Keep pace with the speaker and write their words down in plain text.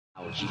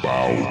Don't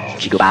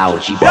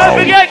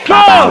forget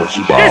Cole!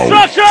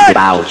 Dizstruxshon!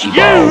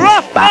 You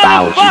rough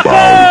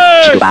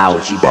motherfuckers! 2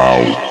 weeks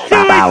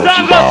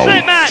time got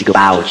split match!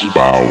 Coming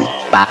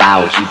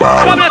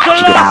up to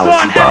the last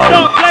one, and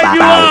don't blame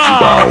you all!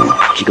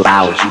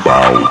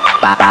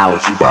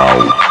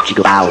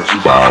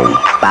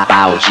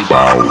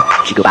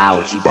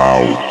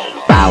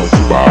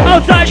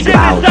 Outside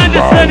Jimmy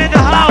Sanderson in the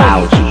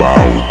house!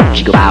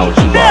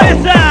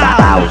 There's out!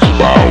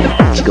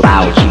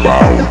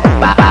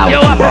 Yo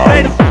up and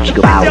Vince!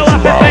 Yo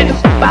up and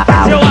Vince!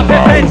 Yo up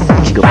and Vince!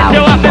 Yo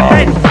up and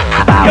Vince!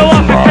 Yo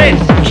up and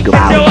Vince! Yo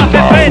up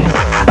and Vince!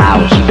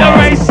 The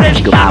race is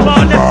up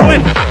on the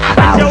Swift!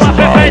 Yo up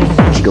and Vince!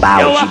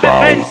 Yo up and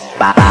Vince!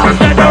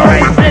 The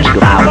race is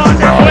up on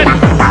the Swift!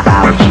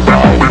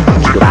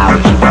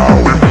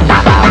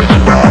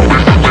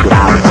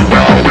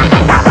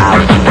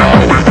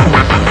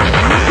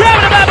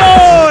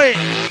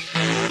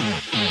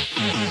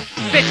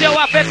 Spit your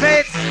up and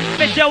fit,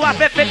 spit your up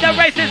and fit, the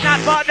race is not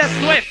for the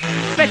swift.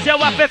 Spit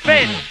your up and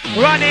fit,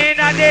 running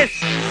on this,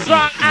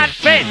 strong and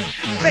fit.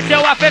 Spit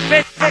your up and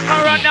fit, they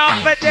can run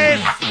off with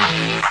this.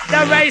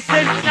 The race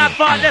is not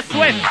for the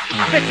swift.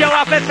 Spit your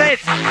up and fit,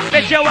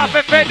 spit your up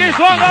and fit. This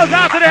one goes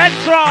out to the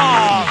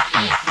headstrong.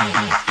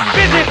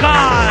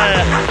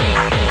 Physical.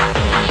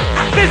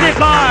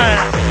 Physical.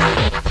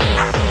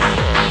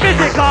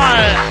 Physical.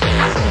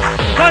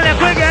 Call them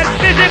quick and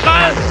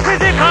physical,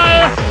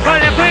 physical. Call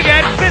them quick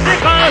and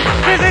physical,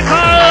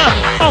 physical.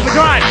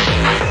 Overdrive.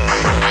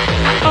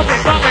 Bump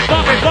it, bump it,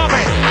 bump it, bump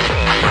it.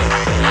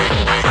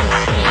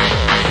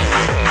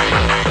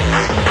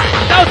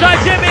 Outside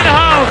Jimmy in the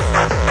house.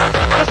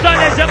 The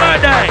Sunday's your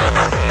birthday.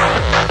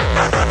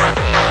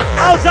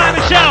 Outside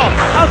Michelle.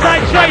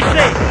 Outside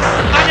Tracy.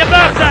 On your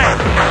birthday.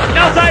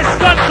 Outside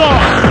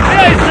Scunthorpe.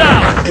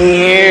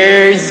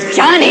 Here's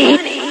Johnny.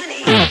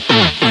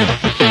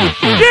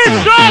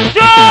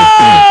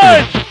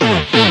 Dizstruxshon!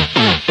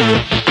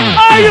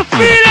 Are you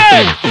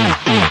feeling?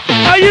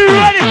 Are you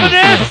ready for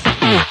this?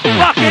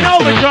 Fucking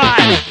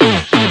overdrive.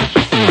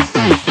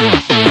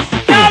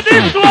 Now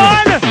this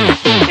one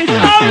is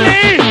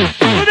only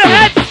for the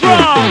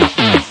headstrong.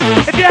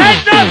 If your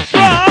head's not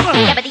strong,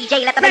 yeah, but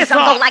DJ, let the bass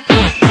go like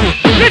this.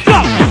 Let's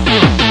go.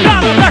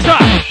 Down the pressure.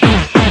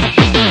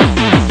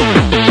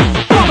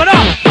 Pump it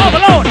up,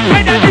 overload.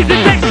 Make that music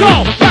take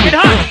control. Rock it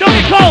hot, don't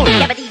get cold.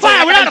 Yeah, but DJ,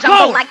 fire without a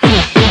cold. Like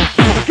this.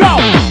 Go.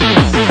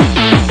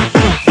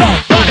 Go,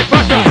 body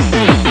pressure.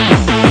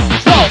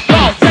 Go, go,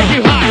 take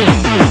you high.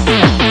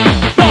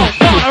 Go,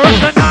 go, the rest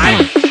of the night.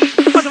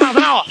 100 miles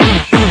an hour.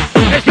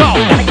 Let's go.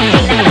 Yeah, but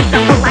DJ, let the bass go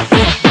like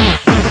this.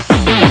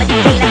 Yeah, but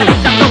DJ, let the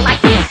bass go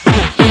like this.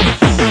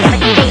 Yeah, but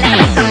DJ, let the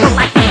bass go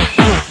like this.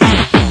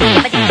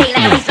 Yeah, but DJ,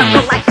 let the bass go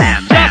like this.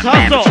 Just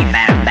hustle.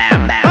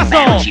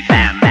 Hustle.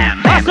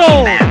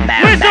 Hustle.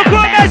 With the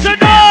good make some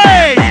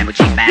noise.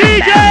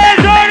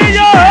 DJs on in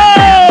your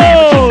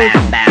home.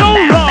 So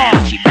long.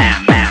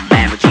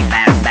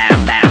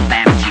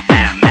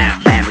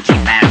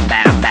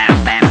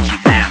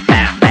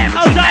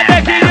 Outside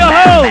back in your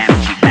home.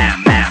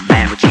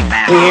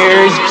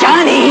 Here's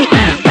Johnny.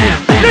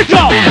 Let's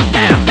go.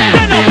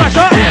 Get no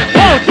pressure.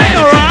 Oh, take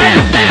a ride.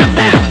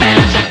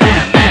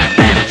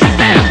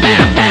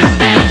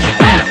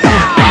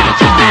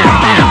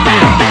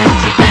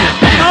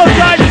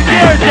 Outside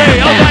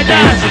security. Outside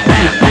that.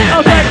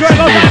 Outside Greg.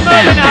 Outside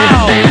Merlin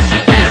now.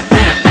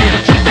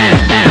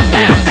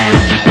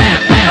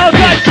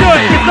 Outside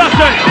Stuart.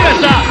 Dizstruxshon. Yes,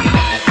 sir.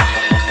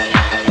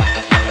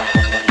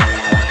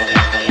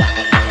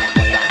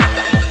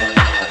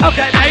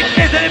 Okay, mate.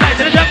 Here's an image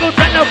in the jungle.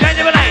 Techno can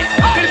you relate?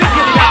 Gonna be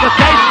giving out the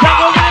stage.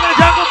 Jungle, living in the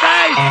jungle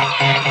phase.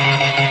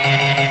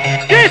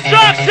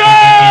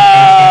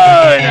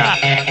 Dizstruxshon!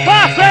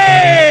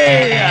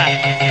 Posse!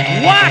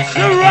 Watch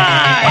the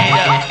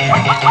ride!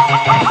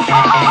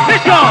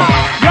 Let's go!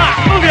 Rock,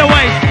 move your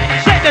waist.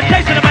 Shake the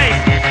taste of the bass.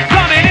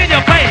 Coming in your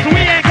face.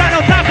 We ain't got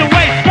no time to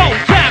waste. Go,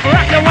 jam,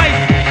 rock your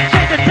waist.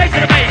 Shake the taste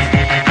of the bass.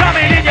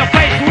 Coming in your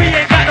face. We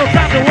ain't got no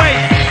time to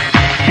waste.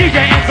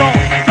 DJ in zone.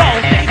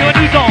 Zone, take to a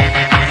new zone.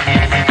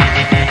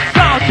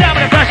 Sound, jam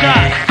with the pressure.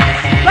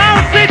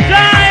 Bouncing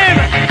time!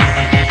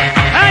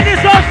 And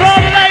this one's for all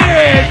the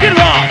ladies. Get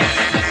rock!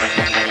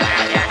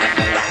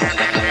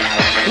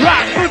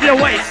 Rock, move your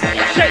waist.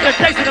 Shake the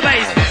taste of the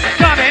bass.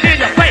 Coming in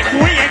your face.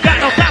 We ain't got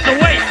no time to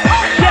waste.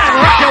 Jam,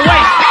 rock your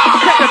waist.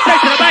 Shake the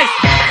taste of the bass.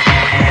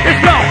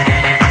 Let's go.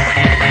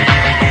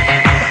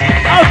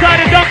 Outside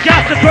the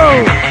Doncaster crew.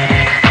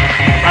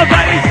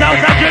 Outside East,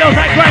 outside Jude,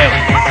 outside Graham.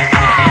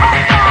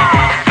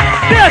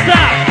 Yes,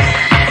 sir.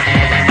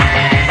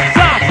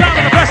 Sound, sound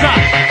of the pressure.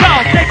 Go,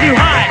 take you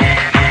high.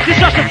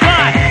 Dizstruxshon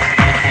fly.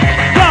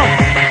 Go.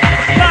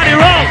 Body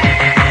roll.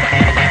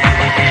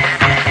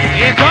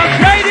 Here comes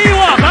JD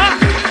Walker.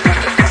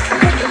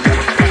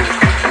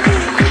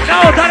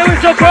 Now, Tiny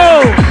Whistle crew.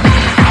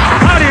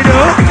 How do you do?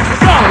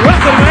 Go, rock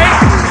the way.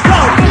 Go,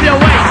 move your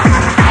waist.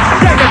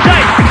 Shake the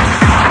tape.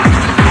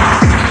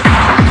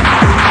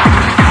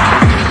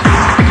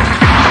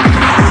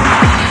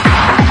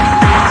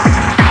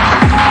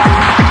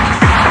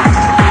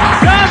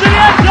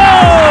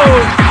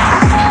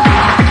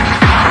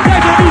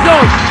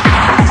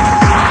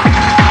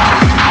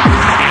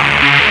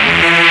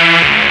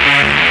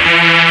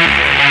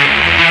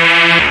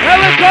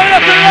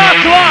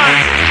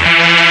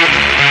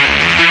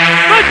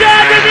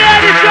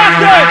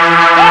 Dizstruxshon!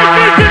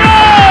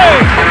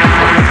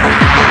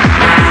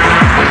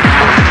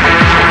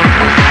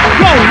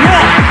 Go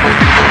raw!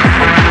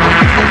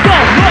 Go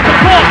raw to the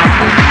core!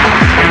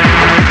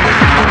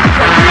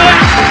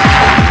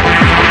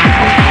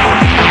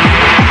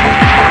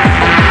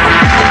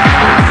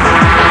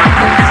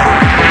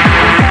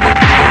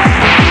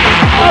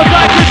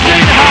 Outside to see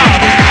the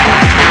house!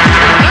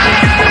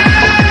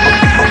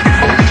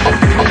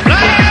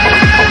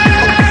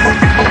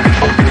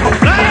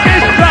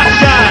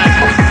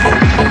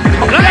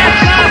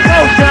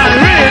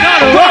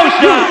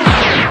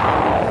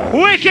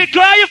 Wicked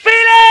girl, how you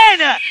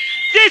feeling?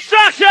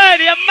 Dizstruxshon,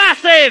 you're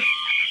massive.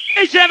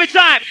 Each and every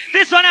time.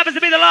 This one happens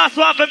to be the last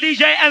one from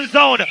DJ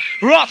M-Zone.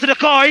 Rock to the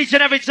core each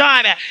and every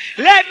time.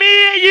 Let me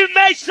hear you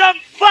make some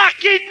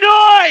fucking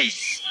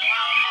noise.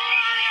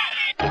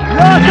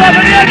 Last one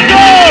from the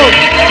M-Zone.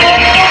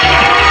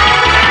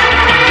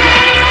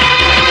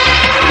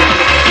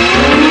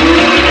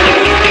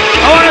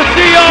 I want to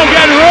see y'all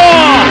get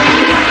raw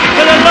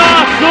for the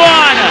last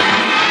one.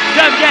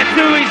 Don't get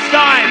 2 weeks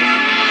time.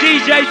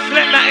 DJ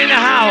Slipmat in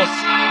the house.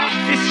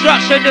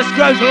 Dizstruxshon just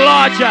grows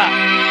larger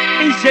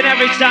each and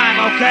every time,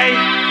 okay?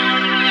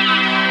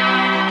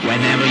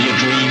 Whenever you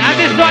dream, and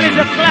this one is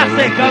a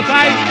classic,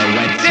 okay?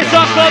 This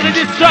one called the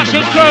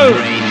Dizstruxshon Crew.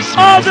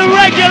 All the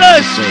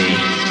regulars,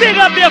 big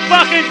up your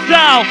fucking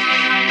self.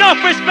 Enough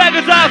respect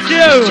is out to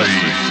you.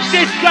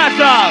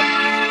 Dizstruxshon.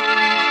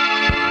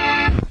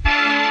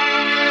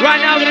 Right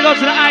now we're gonna go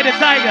to the Eye of the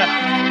Tiger.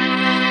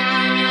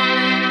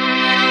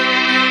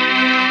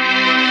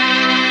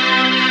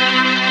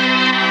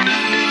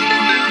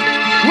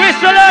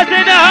 Whistlers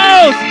in the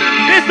house!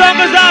 This song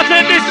goes out to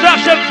the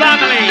Dizstruxshon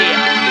family.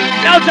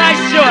 No thanks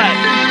to it.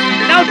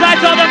 No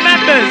thanks to all the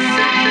members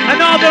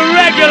and all the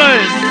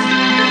regulars.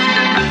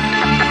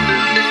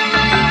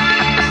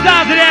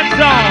 Start to the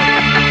M-Zone.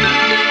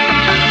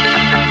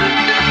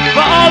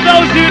 For all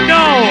those who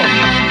know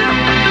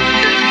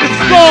the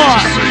score.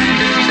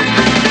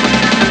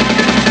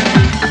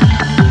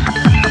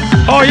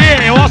 Oh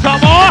yeah, you want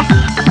some more?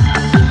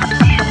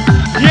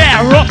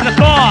 Yeah, rock the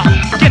core.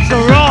 Get the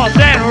raws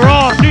and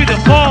raw to the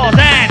balls,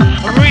 and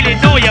I really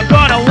know you're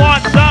gonna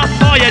want some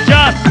more. You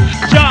just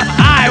jump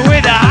high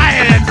with the eye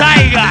of the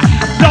tiger.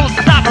 Don't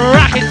stop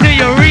rocking till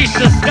you reach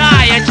the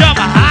sky. You jump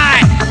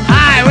high,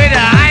 high with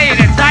the eye of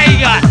the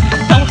tiger.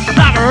 Don't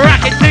stop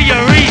rocking till you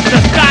reach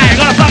the sky.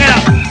 You're gonna fuck it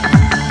up.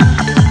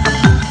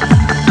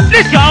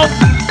 Let's go.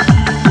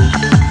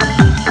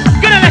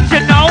 Gonna let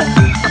you know.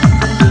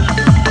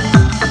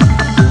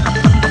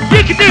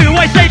 You can do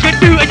what you say you can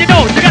do, and you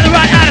know you got the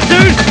right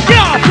attitude. Get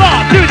on the floor,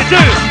 do the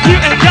do. You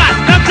ain't got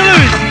nothing to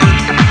lose.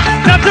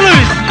 Nothing to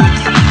lose.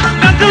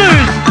 Nothing to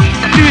lose.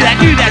 Do that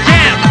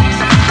jam.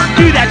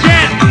 Do that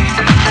jam.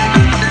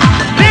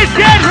 Let's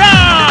get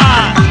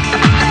raw.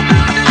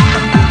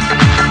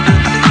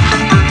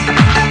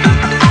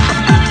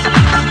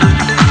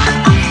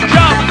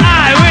 Jump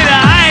high with the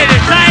eye of the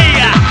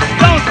tiger.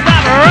 Don't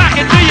stop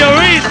rocking till you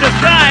reach the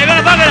sky. You're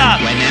gonna fuck it up.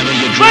 whenever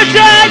you Put dream,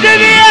 your hands in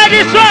the air,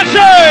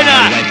 Dizstruxshon.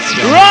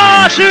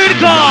 Raw to the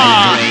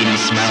core. brain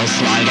smells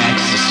like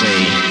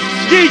ecstasy.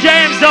 DJ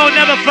M-Zone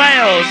never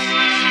fails.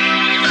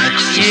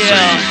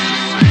 Yeah.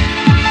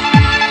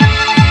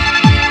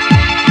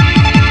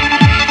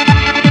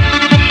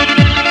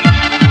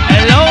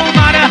 Hello,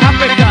 Mother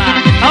Africa.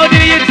 How do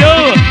you do?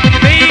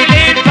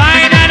 Feeling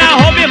fine, and I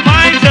hope you're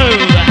fine too.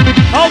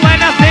 Oh, when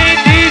I sing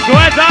these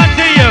words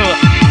onto you,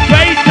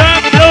 straight turn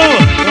blue,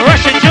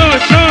 rushing through,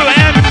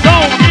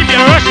 M-Zone, keep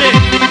you rushing.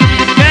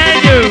 Can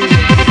you?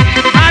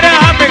 Mother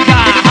Africa,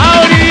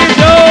 how do you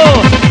do?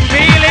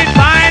 Feeling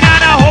fine,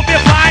 and I hope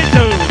you're fine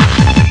too.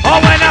 Oh,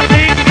 when I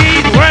sing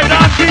these words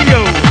onto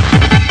you,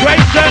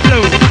 straight turn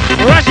blue,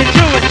 rushing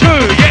through,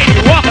 yeah,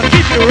 you walk and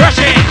keep you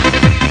rushing.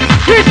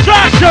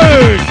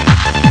 Dizstruxshon!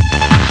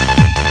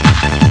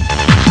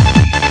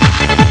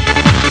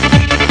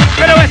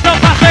 Pero esto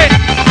pase,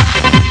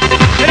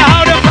 pero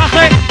ahora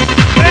pase,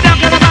 pero down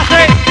to the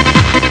pase,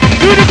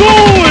 to the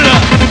goal,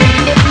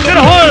 to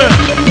the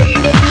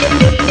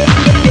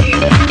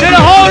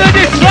hole of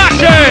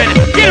Dizstruxshon,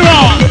 get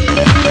raw,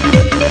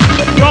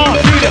 raw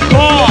to the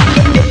core,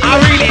 I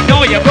really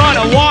know you're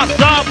gonna want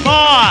some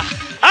more.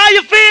 How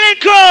you feeling,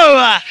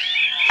 crew?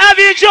 Have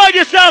you enjoyed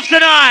yourself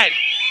tonight?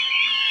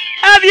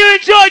 Have you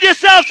enjoyed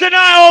yourself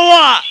tonight or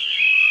what?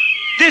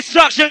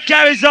 Dizstruxshon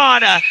carries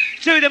on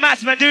to the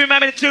maximum. Do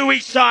remember in 2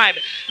 weeks' time,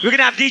 we're going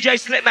to have DJ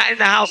Slipmat in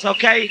the house,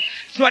 okay?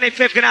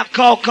 25th, going to have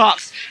Cole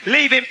Cox.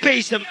 Leave in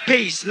peace and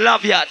peace.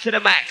 Love ya to the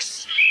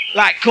max.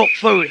 Like cooked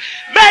food.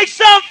 Make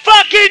some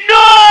fucking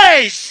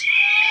noise!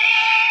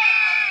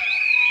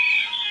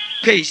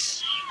 Peace.